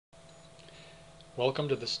Welcome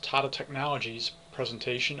to this Tata Technologies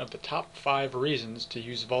presentation of the top 5 reasons to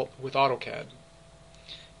use Vault with AutoCAD.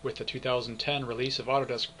 With the 2010 release of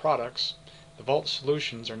Autodesk products, the Vault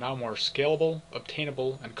solutions are now more scalable,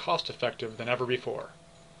 obtainable, and cost-effective than ever before.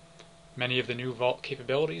 Many of the new Vault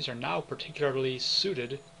capabilities are now particularly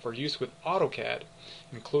suited for use with AutoCAD,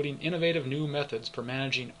 including innovative new methods for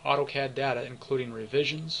managing AutoCAD data including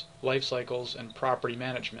revisions, life cycles, and property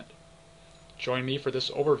management. Join me for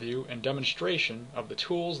this overview and demonstration of the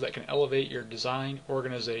tools that can elevate your design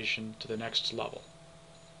organization to the next level.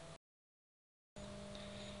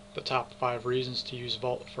 The top 5 reasons to use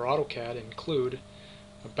Vault for AutoCAD include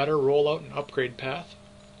a better rollout and upgrade path,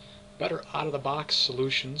 better out-of-the-box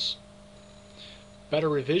solutions, better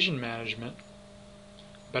revision management,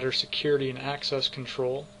 better security and access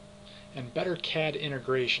control, and better CAD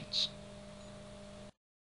integrations.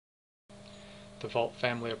 The Vault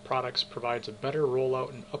family of products provides a better rollout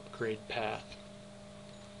and upgrade path.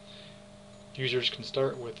 Users can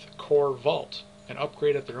start with Core Vault and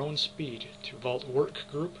upgrade at their own speed to Vault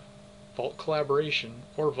Workgroup, Vault Collaboration,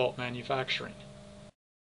 or Vault Manufacturing.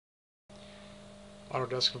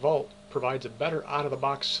 Autodesk Vault provides a better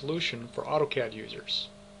out-of-the-box solution for AutoCAD users.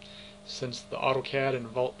 Since the AutoCAD and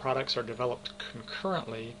Vault products are developed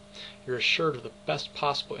concurrently, you're assured of the best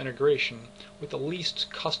possible integration with the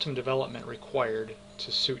least custom development required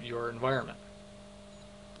to suit your environment.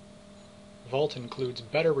 Vault includes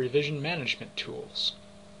better revision management tools.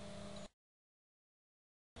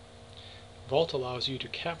 Vault allows you to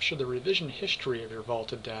capture the revision history of your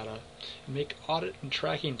vaulted data and make audit and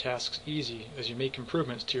tracking tasks easy as you make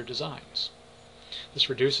improvements to your designs. This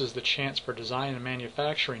reduces the chance for design and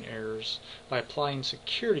manufacturing errors by applying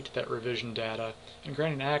security to that revision data and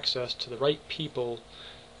granting access to the right people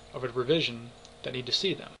of a revision that need to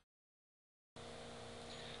see them.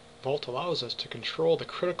 Vault allows us to control the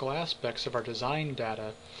critical aspects of our design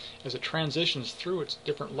data as it transitions through its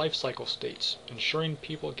different lifecycle states, ensuring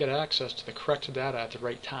people get access to the correct data at the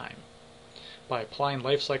right time. By applying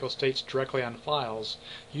lifecycle states directly on files,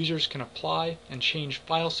 users can apply and change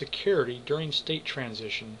file security during state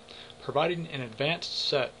transition, providing an advanced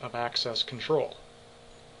set of access control.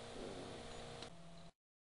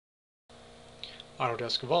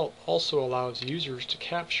 Autodesk Vault also allows users to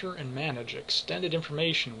capture and manage extended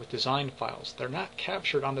information with design files that are not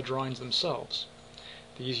captured on the drawings themselves.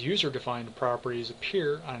 These user-defined properties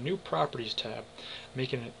appear on a new Properties tab,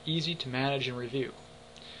 making it easy to manage and review.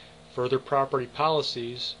 Further property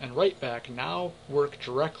policies and write-back now work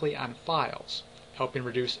directly on files, helping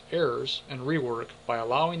reduce errors and rework by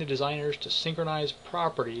allowing the designers to synchronize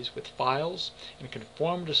properties with files and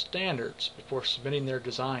conform to standards before submitting their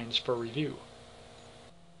designs for review.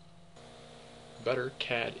 Better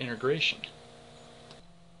CAD integration.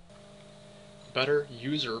 Better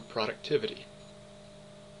user productivity.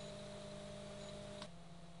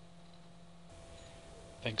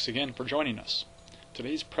 Thanks again for joining us.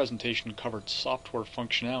 Today's presentation covered software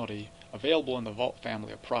functionality available in the Vault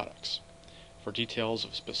family of products. For details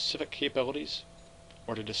of specific capabilities,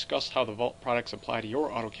 or to discuss how the Vault products apply to your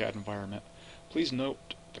AutoCAD environment, please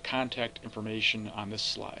note the contact information on this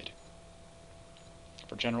slide.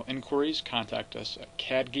 For general inquiries, contact us at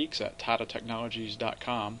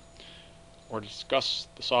cadgeeks@tatatechnologies.com or discuss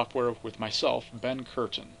the software with myself, Ben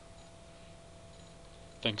Curtin.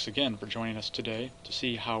 Thanks again for joining us today to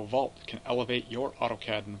see how Vault can elevate your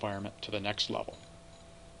AutoCAD environment to the next level.